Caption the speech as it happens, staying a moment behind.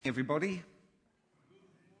Everybody.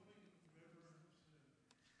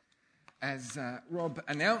 As Rob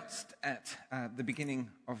announced at the beginning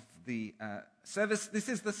of the service, this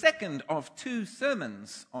is the second of two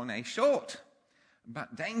sermons on a short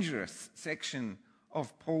but dangerous section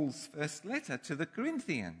of Paul's first letter to the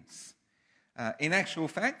Corinthians. In actual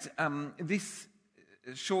fact, this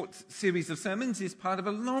short series of sermons is part of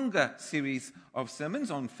a longer series of sermons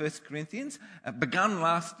on 1 Corinthians, begun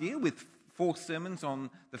last year with 4 sermons on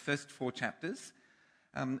the first 4 chapters.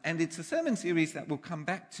 And it's a sermon series that we'll come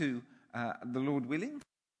back to, the Lord willing,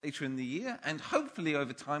 later in the year. And hopefully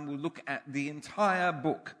over time we'll look at the entire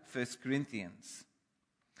book, 1 Corinthians.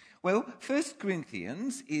 Well, 1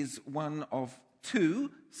 Corinthians is one of 2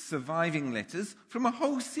 surviving letters from a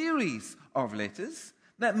whole series of letters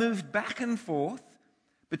that moved back and forth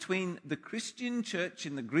between the Christian church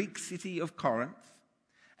in the Greek city of Corinth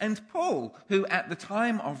and Paul, who at the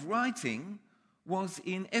time of writing was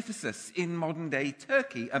in Ephesus in modern-day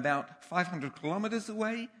Turkey, about 500 kilometers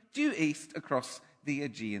away, due east across the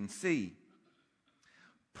Aegean Sea.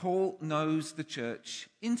 Paul knows the church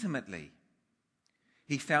intimately.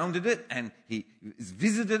 He founded it and he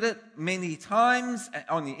visited it many times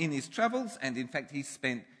in his travels, and in fact he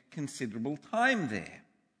spent considerable time there.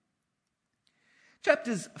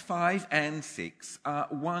 Chapters 5 and 6 are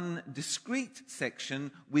one discrete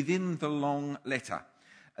section within the long letter.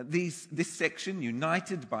 This section,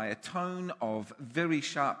 united by a tone of very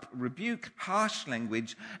sharp rebuke, harsh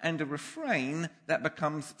language, and a refrain that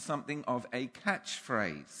becomes something of a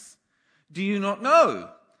catchphrase. Do you not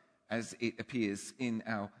know, as it appears in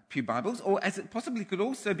our Pew Bibles, or as it possibly could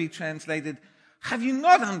also be translated, have you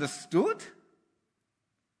not understood?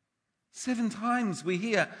 7 times we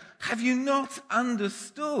hear, have you not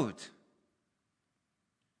understood?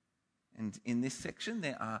 And in this section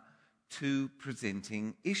there are 2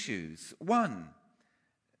 presenting issues. 1,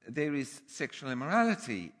 there is sexual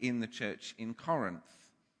immorality in the church in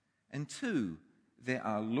Corinth. And 2, there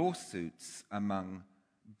are lawsuits among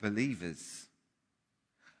believers.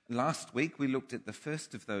 Last week we looked at the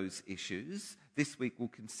first of those issues. This week we'll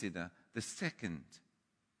consider the second.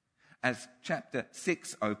 As chapter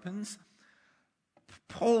 6 opens,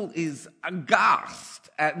 Paul is aghast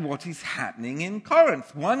at what is happening in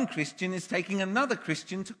Corinth. One Christian is taking another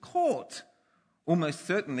Christian to court, almost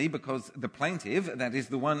certainly because the plaintiff, that is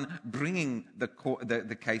the one bringing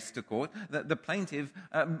the case to court, the plaintiff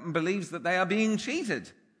believes that they are being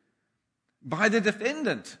cheated by the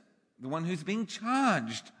defendant, the one who's being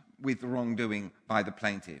charged with wrongdoing by the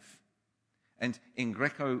plaintiff. And in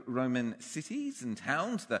Greco-Roman cities and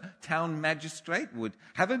towns, the town magistrate would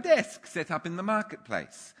have a desk set up in the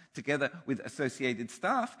marketplace, together with associated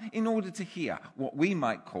staff, in order to hear what we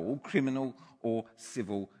might call criminal or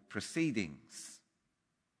civil proceedings.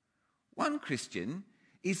 One Christian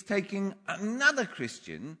is taking another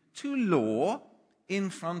Christian to law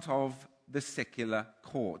in front of the secular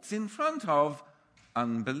courts, in front of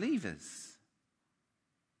unbelievers.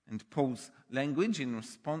 And Paul's language in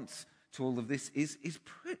response to all of this is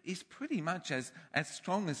pretty much as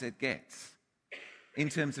strong as it gets in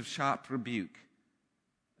terms of sharp rebuke.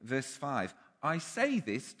 Verse 5, I say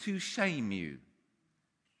this to shame you.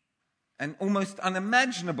 An almost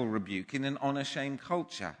unimaginable rebuke in an honor-shame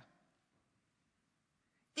culture.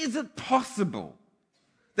 Is it possible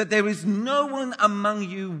that there is no one among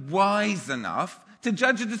you wise enough to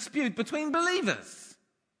judge a dispute between believers?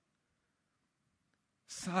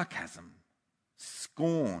 Sarcasm,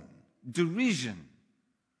 scorn, derision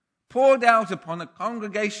poured out upon a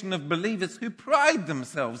congregation of believers who pride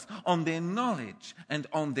themselves on their knowledge and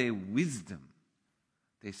on their wisdom,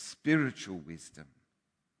 their spiritual wisdom.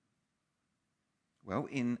 Well,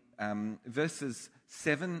 in verses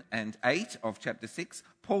 7 and 8 of chapter 6,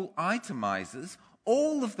 Paul itemizes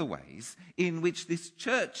all of the ways in which this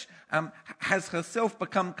church has herself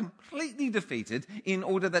become completely defeated in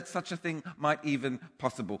order that such a thing might even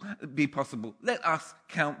be possible. Let us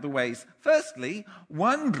count the ways. Firstly,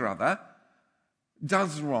 one brother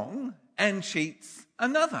does wrong and cheats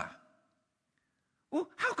another. Well,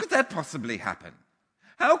 how could that possibly happen?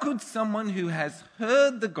 How could someone who has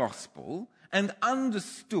heard the gospel and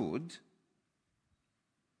understood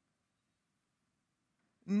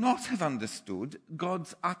not have understood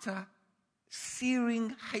God's utter,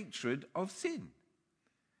 searing hatred of sin,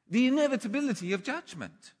 the inevitability of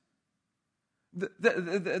judgment,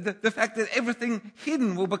 the fact that everything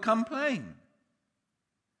hidden will become plain?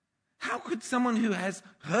 How could someone who has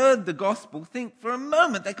heard the gospel think for a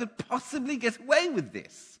moment they could possibly get away with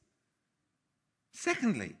this?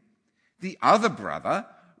 Secondly, the other brother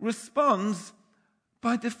responds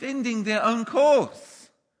by defending their own cause.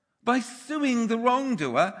 by suing the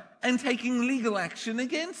wrongdoer and taking legal action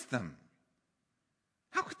against them.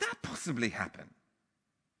 How could that possibly happen?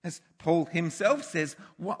 As Paul himself says,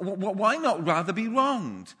 why not rather be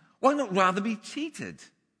wronged? Why not rather be cheated?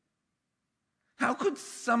 How could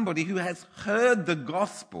somebody who has heard the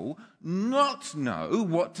gospel not know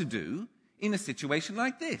what to do in a situation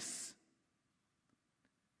like this?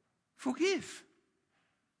 Forgive.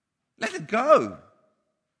 Let it go.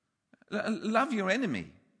 Love your enemy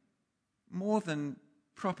more than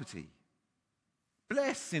property.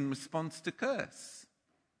 Bless in response to curse.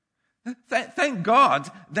 Thank God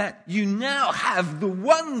that you now have the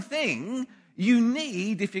one thing you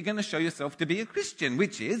need if you're going to show yourself to be a Christian,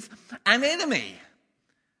 which is an enemy.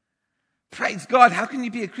 Praise God, how can you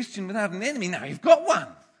be a Christian without an enemy? Now you've got one.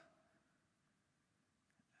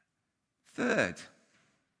 Third,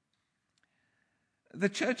 the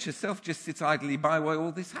church herself just sits idly by while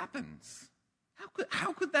all this happens.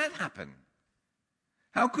 How could that happen?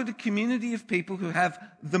 How could a community of people who have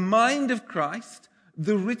the mind of Christ,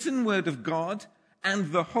 the written word of God,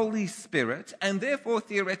 and the Holy Spirit, and therefore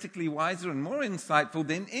theoretically wiser and more insightful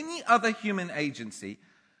than any other human agency,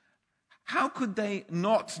 how could they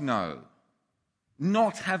not know,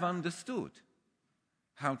 not have understood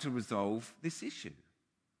how to resolve this issue?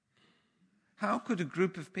 How could a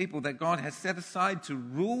group of people that God has set aside to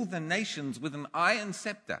rule the nations with an iron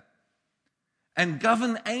scepter and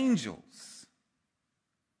govern angels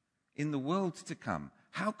in the world to come,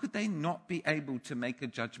 how could they not be able to make a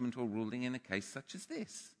judgment or ruling in a case such as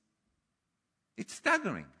this? It's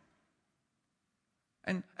staggering.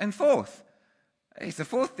 And fourth, it's the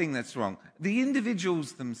fourth thing that's wrong. The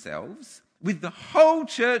individuals themselves, with the whole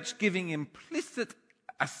church giving implicit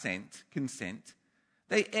consent,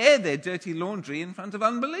 they air their dirty laundry in front of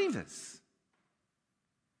unbelievers.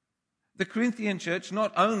 The Corinthian church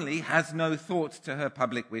not only has no thought to her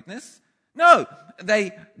public witness, no,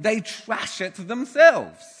 they trash it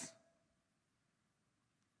themselves.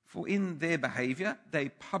 For in their behavior, they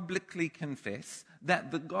publicly confess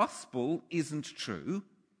that the gospel isn't true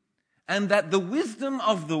and that the wisdom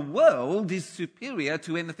of the world is superior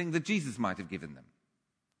to anything that Jesus might have given them.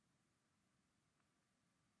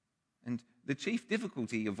 And the chief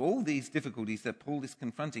difficulty of all these difficulties that Paul is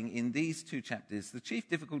confronting in these two chapters, the chief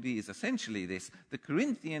difficulty is essentially this: the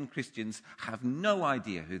Corinthian Christians have no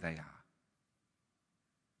idea who they are.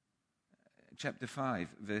 Chapter 5,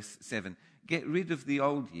 verse 7, get rid of the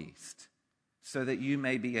old yeast so that you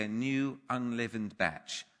may be a new unleavened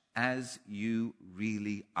batch, as you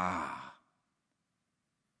really are.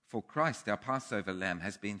 For Christ, our Passover lamb,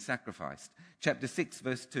 has been sacrificed. Chapter 6,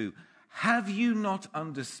 verse 2, have you not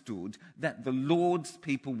understood that the Lord's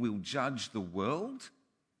people will judge the world?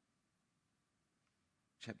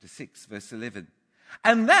 Chapter 6, verse 11,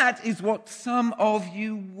 and that is what some of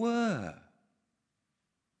you were.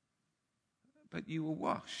 But you were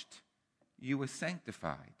washed, you were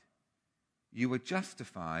sanctified, you were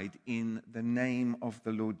justified in the name of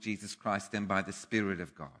the Lord Jesus Christ and by the Spirit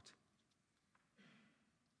of God.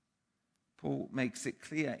 Paul makes it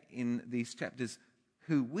clear in these chapters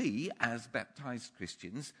who we, as baptized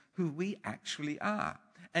Christians, who we actually are.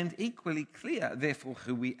 And equally clear, therefore,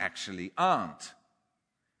 who we actually aren't.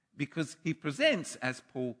 Because he presents, as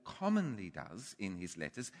Paul commonly does in his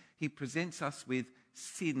letters, he presents us with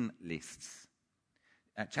sin lists.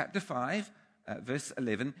 Chapter 5, verse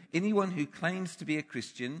 11, anyone who claims to be a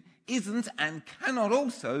Christian isn't and cannot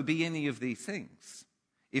also be any of these things.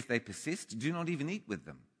 If they persist, do not even eat with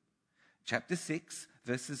them. Chapter 6,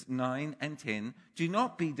 verses 9 and 10, do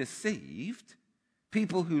not be deceived.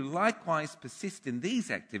 People who likewise persist in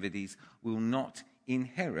these activities will not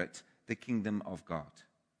inherit the kingdom of God.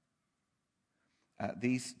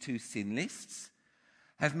 These two sin lists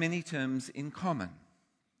have many terms in common.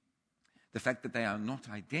 The fact that they are not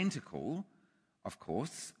identical, of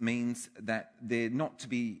course, means that we're not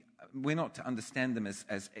to understand them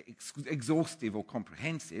as exhaustive or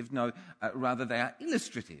comprehensive. No, rather they are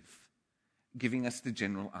illustrative, giving us the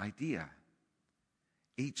general idea.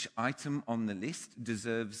 Each item on the list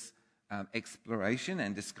deserves exploration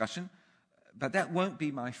and discussion, but that won't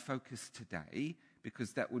be my focus today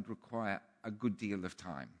because that would require a good deal of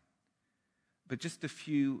time. But just a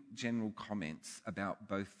few general comments about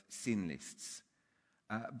both sin lists.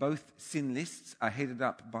 Both sin lists are headed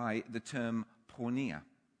up by the term porneia,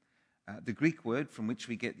 the Greek word from which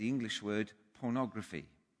we get the English word pornography.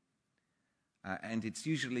 And it's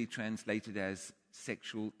usually translated as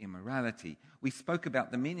sexual immorality. We spoke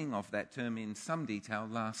about the meaning of that term in some detail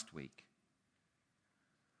last week.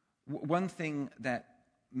 One thing that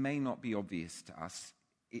may not be obvious to us,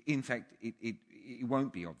 in fact, it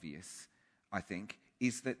won't be obvious, I think,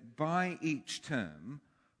 is that by each term,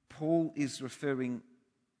 Paul is referring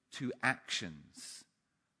to actions,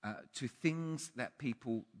 to things that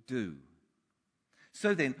people do.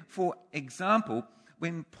 So then, for example,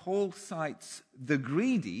 when Paul cites the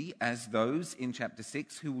greedy as those in chapter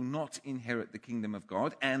 6 who will not inherit the kingdom of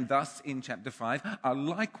God, and thus in chapter 5 are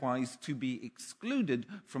likewise to be excluded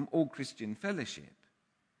from all Christian fellowship,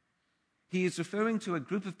 he is referring to a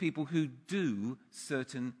group of people who do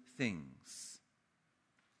certain things.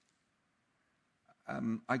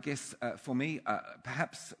 I guess for me,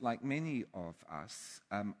 perhaps like many of us,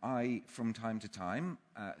 I from time to time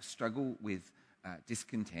struggle with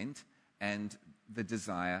discontent and the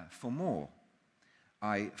desire for more.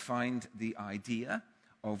 I find the idea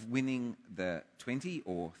of winning the $20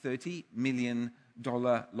 or $30 million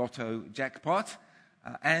lotto jackpot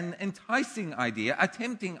an enticing idea, a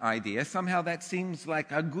tempting idea. Somehow that seems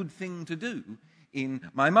like a good thing to do in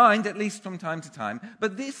my mind, at least from time to time.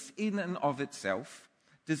 But this in and of itself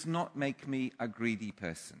does not make me a greedy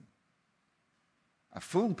person. A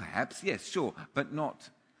fool, perhaps, yes, sure, but not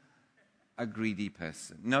a greedy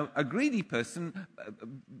person. No, a greedy person,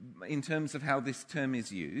 in terms of how this term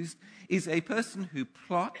is used, is a person who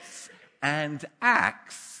plots and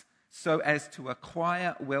acts so as to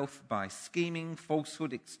acquire wealth by scheming,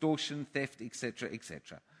 falsehood, extortion, theft, etc.,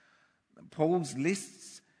 etc. Paul's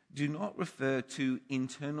lists do not refer to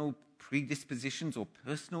internal predispositions or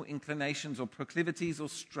personal inclinations or proclivities or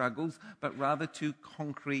struggles, but rather to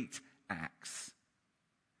concrete acts.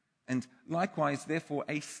 And likewise, therefore,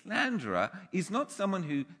 a slanderer is not someone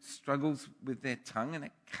who struggles with their tongue and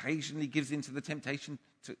occasionally gives in to the temptation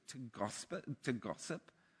to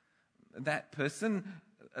gossip. That person,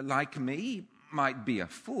 like me, might be a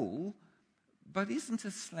fool, but isn't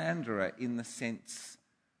a slanderer in the sense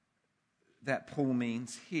that Paul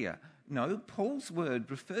means here. No, Paul's word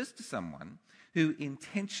refers to someone who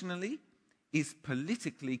intentionally is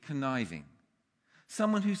politically conniving.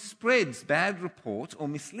 Someone who spreads bad report or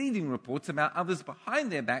misleading reports about others behind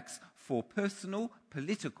their backs for personal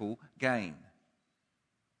political gain.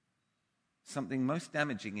 Something most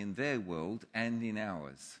damaging in their world and in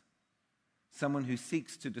ours. Someone who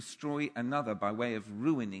seeks to destroy another by way of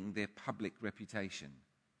ruining their public reputation.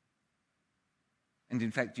 And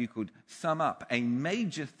in fact, you could sum up a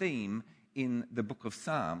major theme in the book of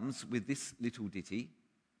Psalms with this little ditty.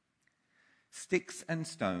 Sticks and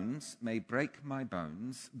stones may break my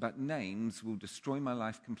bones, but names will destroy my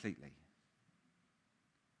life completely.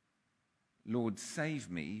 Lord, save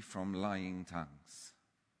me from lying tongues.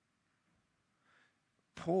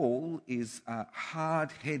 Paul is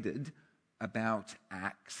hard-headed about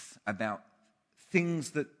acts, about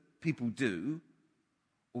things that people do,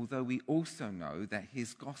 although we also know that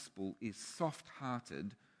his gospel is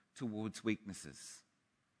soft-hearted towards weaknesses.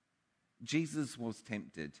 Jesus was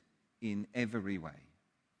tempted in every way,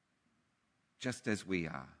 just as we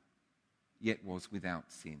are, yet was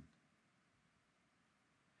without sin.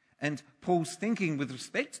 And Paul's thinking with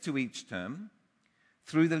respect to each term,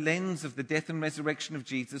 through the lens of the death and resurrection of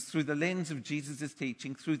Jesus, through the lens of Jesus'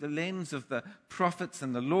 teaching, through the lens of the prophets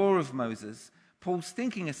and the law of Moses, Paul's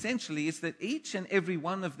thinking essentially is that each and every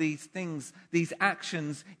one of these things, these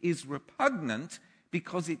actions, is repugnant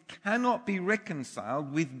because it cannot be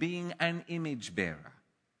reconciled with being an image bearer.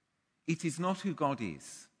 It is not who God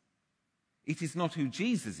is. It is not who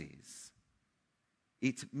Jesus is.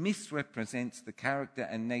 It misrepresents the character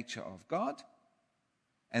and nature of God,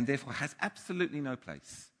 and therefore has absolutely no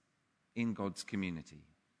place in God's community.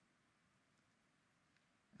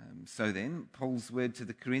 So then, Paul's word to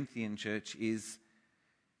the Corinthian church is,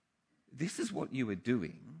 this is what you are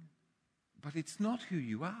doing, but it's not who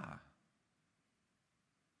you are.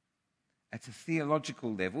 At a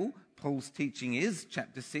theological level, Paul's teaching is,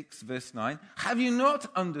 chapter 6, verse 9, have you not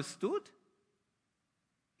understood?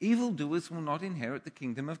 Evildoers will not inherit the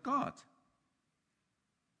kingdom of God.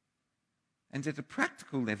 And at a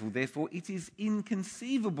practical level, therefore, it is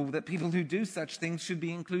inconceivable that people who do such things should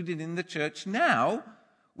be included in the church now,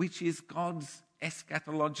 which is God's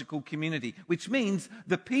eschatological community, which means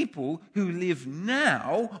the people who live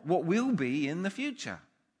now what will be in the future.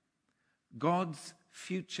 God's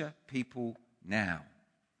future people now.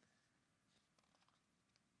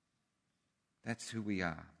 That's who we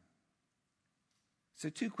are. So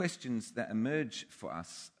 2 questions that emerge for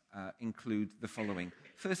us include the following.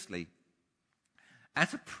 Firstly,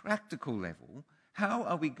 at a practical level, how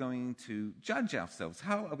are we going to judge ourselves?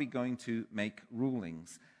 How are we going to make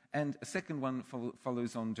rulings? And a second one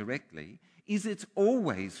follows on directly. Is it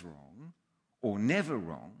always wrong, or never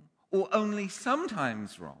wrong, or only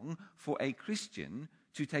sometimes wrong for a Christian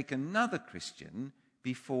to take another Christian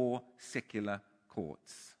before secular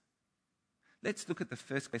courts. Let's look at the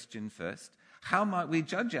first question first. How might we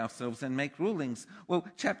judge ourselves and make rulings? Well,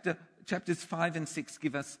 chapters 5 and 6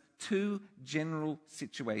 give us two general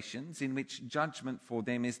situations in which judgment for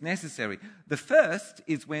them is necessary. The first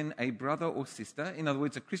is when a brother or sister, in other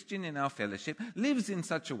words, a Christian in our fellowship, lives in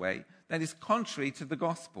such a way that is contrary to the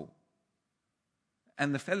gospel.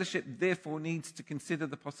 And the fellowship therefore needs to consider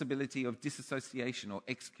the possibility of disassociation or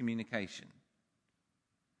excommunication.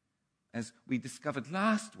 As we discovered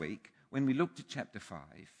last week when we looked at chapter 5,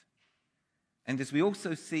 and as we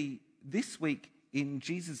also see this week in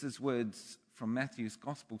Jesus' words from Matthew's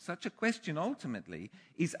gospel, such a question ultimately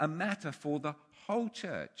is a matter for the whole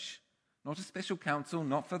church, not a special council,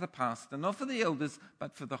 not for the pastor, not for the elders,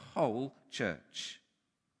 but for the whole church,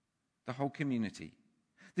 the whole community.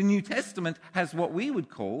 The New Testament has what we would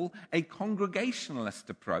call a congregationalist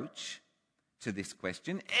approach to this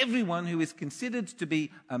question. Everyone who is considered to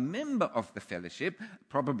be a member of the fellowship,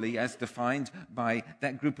 probably as defined by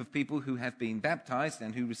that group of people who have been baptized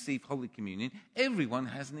and who receive Holy Communion, everyone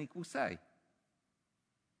has an equal say.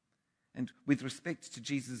 And with respect to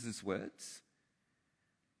Jesus' words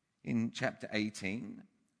in chapter 18,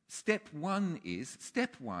 step one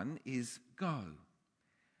is go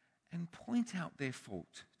and point out their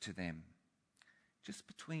fault to them, just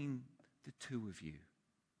between the two of you.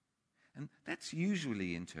 And that's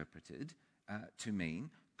usually interpreted to mean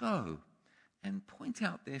go and point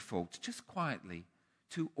out their fault just quietly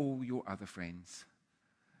to all your other friends,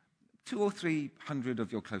 200 or 300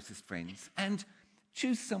 of your closest friends, and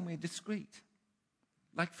choose somewhere discreet,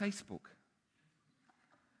 like Facebook.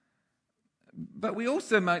 But we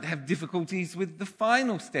also might have difficulties with the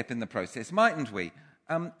final step in the process, mightn't we?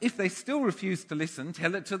 If they still refuse to listen,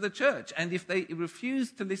 tell it to the church. And if they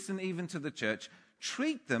refuse to listen even to the church,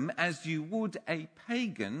 treat them as you would a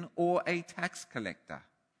pagan or a tax collector.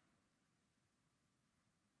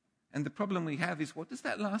 And the problem we have is, what does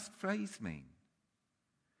that last phrase mean?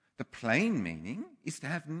 The plain meaning is to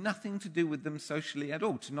have nothing to do with them socially at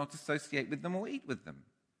all, to not associate with them or eat with them.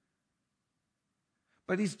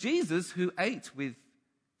 But is Jesus, who ate with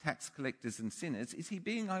tax collectors and sinners, is he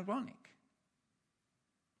being ironic?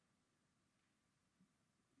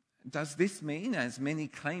 Does this mean, as many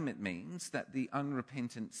claim it means, that the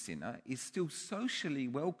unrepentant sinner is still socially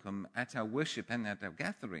welcome at our worship and at our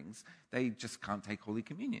gatherings? They just can't take Holy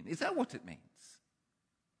Communion. Is that what it means?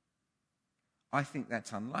 I think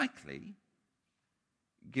that's unlikely,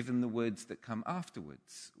 given the words that come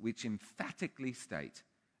afterwards, which emphatically state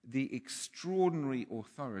the extraordinary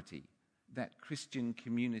authority that Christian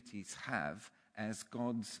communities have as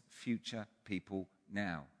God's future people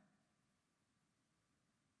now.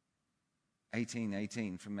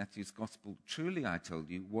 18:18 from Matthew's Gospel, truly I tell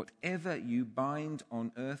you, whatever you bind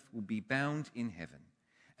on earth will be bound in heaven,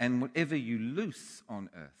 and whatever you loose on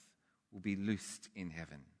earth will be loosed in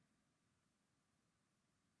heaven.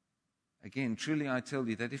 Again, truly I tell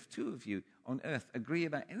you that if two of you on earth agree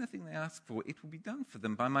about anything they ask for, it will be done for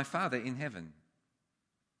them by my Father in heaven.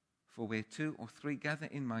 For where 2 or 3 gather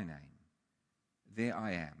in my name, there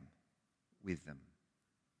I am with them.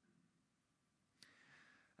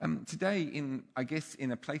 Today, in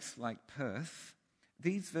a place like Perth,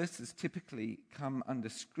 these verses typically come under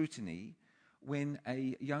scrutiny when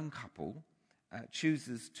a young couple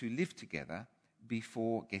chooses to live together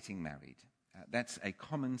before getting married. That's a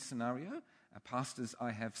common scenario. Pastors I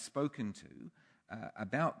have spoken to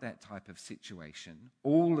about that type of situation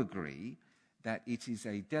all agree that it is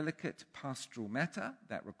a delicate pastoral matter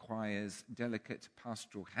that requires delicate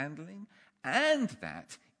pastoral handling, and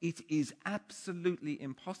that it is absolutely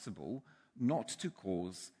impossible not to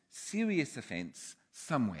cause serious offense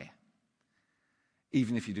somewhere,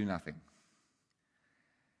 even if you do nothing.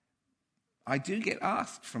 I do get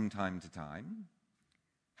asked from time to time,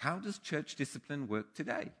 how does church discipline work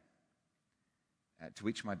today? To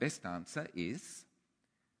which my best answer is,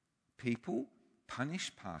 people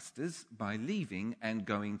punish pastors by leaving and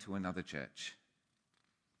going to another church.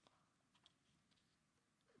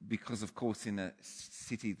 Because, of course, in a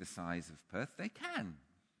city the size of Perth, they can.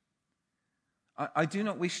 I do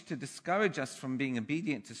not wish to discourage us from being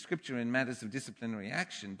obedient to Scripture in matters of disciplinary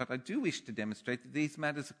action, but I do wish to demonstrate that these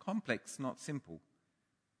matters are complex, not simple.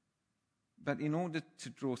 But in order to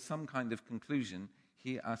draw some kind of conclusion,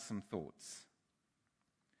 here are some thoughts.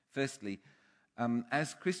 Firstly,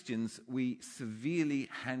 as Christians, we severely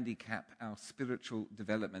handicap our spiritual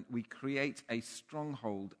development. We create a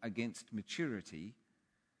stronghold against maturity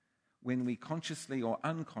when we consciously or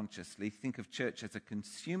unconsciously think of church as a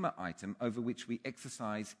consumer item over which we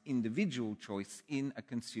exercise individual choice in a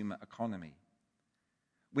consumer economy.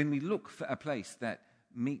 When we look for a place that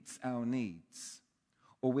meets our needs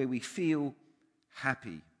or where we feel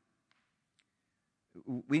happy.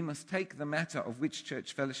 We must take the matter of which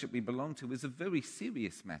church fellowship we belong to as a very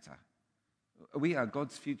serious matter. We are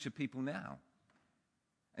God's future people now.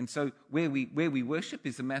 And so where we worship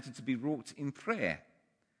is a matter to be wrought in prayer.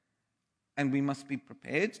 And we must be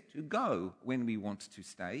prepared to go when we want to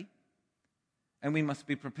stay. And we must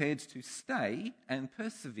be prepared to stay and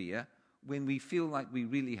persevere when we feel like we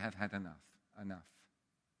really have had enough.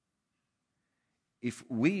 If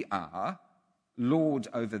we are Lord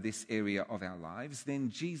over this area of our lives, then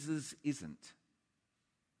Jesus isn't.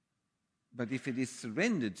 But if it is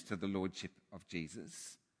surrendered to the Lordship of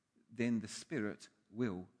Jesus, then the Spirit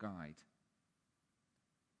will guide.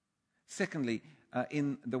 Secondly,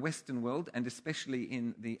 in the Western world, and especially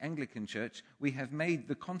in the Anglican Church, we have made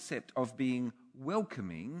the concept of being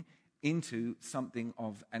welcoming into something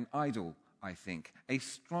of an idol, I think, a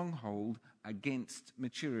stronghold against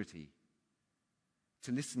maturity.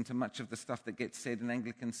 To listen to much of the stuff that gets said in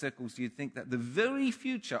Anglican circles, you'd think that the very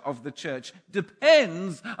future of the church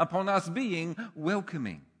depends upon us being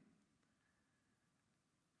welcoming.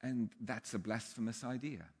 And that's a blasphemous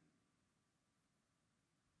idea.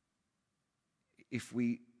 If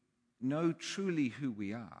we know truly who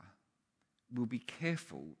we are, we'll be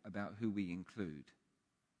careful about who we include.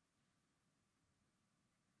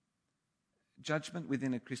 Judgment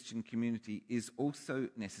within a Christian community is also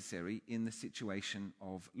necessary in the situation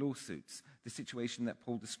of lawsuits, the situation that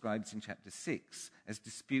Paul describes in chapter 6 as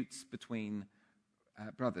disputes between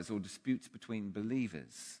brothers or disputes between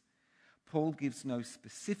believers. Paul gives no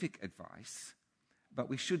specific advice, but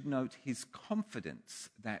we should note his confidence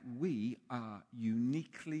that we are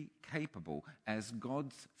uniquely capable as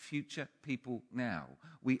God's future people now.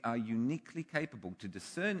 We are uniquely capable to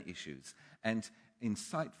discern issues and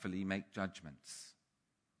insightfully make judgments.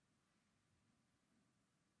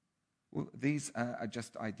 Well, these are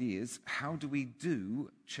just ideas. How do we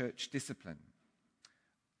do church discipline?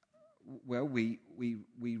 Well, we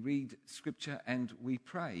read Scripture and we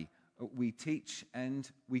pray. We teach and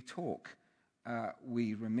we talk.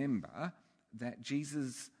 We remember that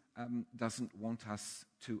Jesus doesn't want us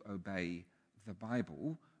to obey the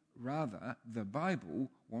Bible. Rather, the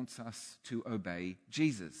Bible wants us to obey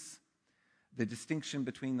Jesus. The distinction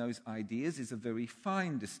between those ideas is a very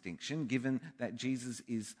fine distinction, given that Jesus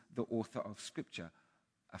is the author of Scripture.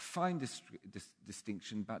 A fine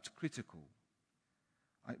distinction, but critical.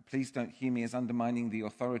 Please don't hear me as undermining the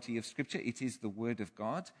authority of Scripture. It is the Word of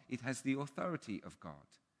God. It has the authority of God.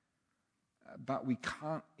 But we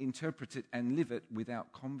can't interpret it and live it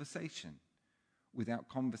without conversation with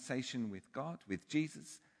God, with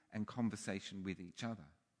Jesus, and conversation with each other.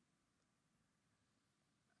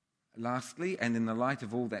 Lastly, and in the light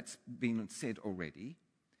of all that's been said already,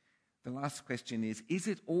 the last question is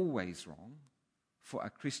it always wrong for a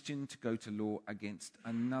Christian to go to law against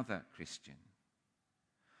another Christian?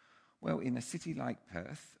 Well, in a city like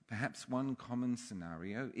Perth, perhaps one common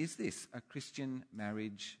scenario is this: a Christian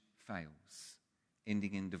marriage fails,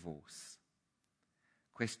 ending in divorce.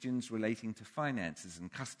 Questions relating to finances and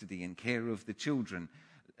custody and care of the children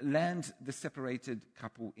land the separated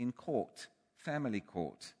couple in court, family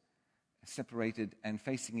court, separated and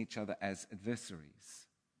facing each other as adversaries.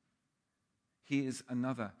 Here's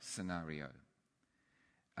another scenario.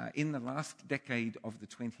 In the last decade of the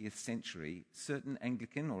 20th century, certain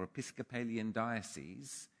Anglican or Episcopalian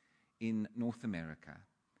dioceses in North America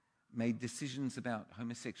made decisions about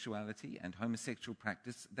homosexuality and homosexual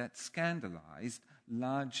practice that scandalized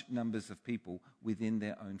large numbers of people within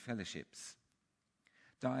their own fellowships.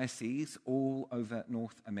 Dioceses all over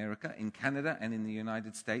North America, in Canada and in the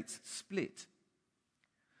United States, split.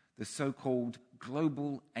 The so-called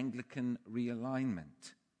Global Anglican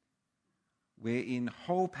Realignment, wherein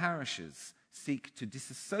whole parishes seek to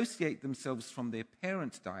disassociate themselves from their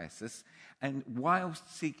parent diocese and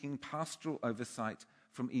whilst seeking pastoral oversight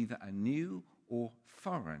from either a new or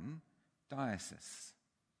foreign diocese.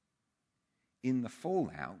 In the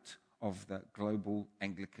fallout of the Global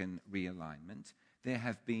Anglican Realignment, there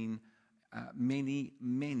have been many,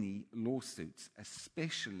 many lawsuits,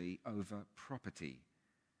 especially over property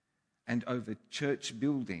and over church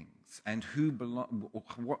buildings and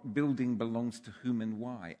what building belongs to whom and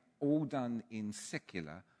why, all done in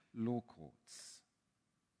secular law courts.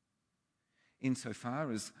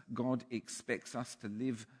 Insofar as God expects us to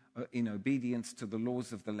live in obedience to the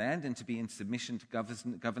laws of the land and to be in submission to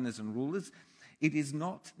governors and rulers, it is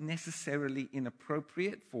not necessarily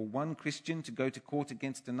inappropriate for one Christian to go to court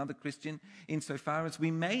against another Christian, insofar as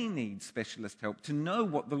we may need specialist help to know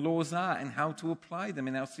what the laws are and how to apply them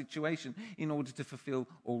in our situation in order to fulfill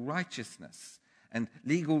all righteousness. And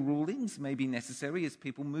legal rulings may be necessary as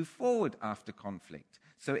people move forward after conflict,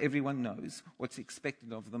 so everyone knows what's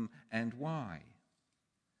expected of them and why.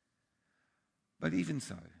 But even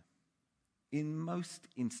so, in most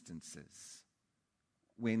instances,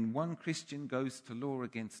 when one Christian goes to law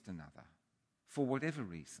against another, for whatever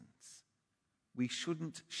reasons, we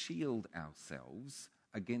shouldn't shield ourselves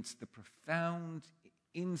against the profound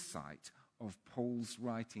insight of Paul's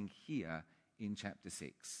writing here in chapter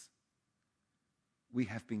 6. We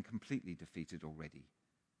have been completely defeated already,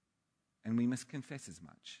 and we must confess as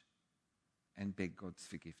much and beg God's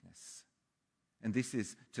forgiveness. And this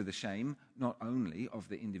is to the shame not only of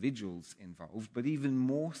the individuals involved, but even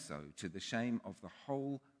more so to the shame of the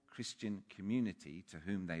whole Christian community to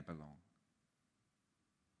whom they belong.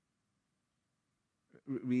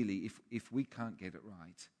 Really, if we can't get it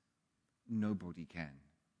right, nobody can.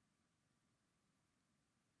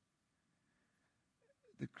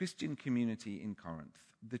 The Christian community in Corinth,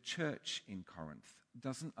 the church in Corinth,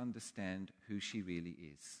 doesn't understand who she really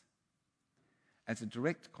is. As a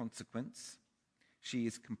direct consequence, she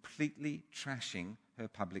is completely trashing her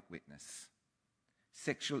public witness.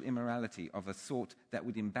 Sexual immorality of a sort that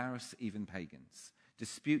would embarrass even pagans.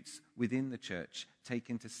 Disputes within the church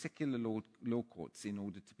taken to secular law courts in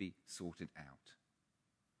order to be sorted out.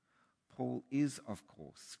 Paul is, of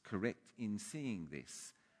course, correct in seeing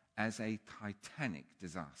this as a titanic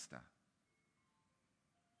disaster.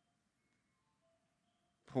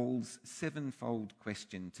 Paul's sevenfold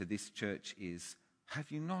question to this church is,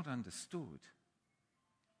 have you not understood?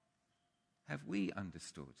 Have we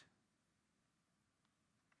understood?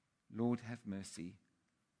 Lord, have mercy.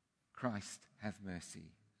 Christ, have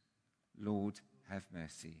mercy. Lord, have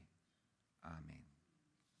mercy. Amen.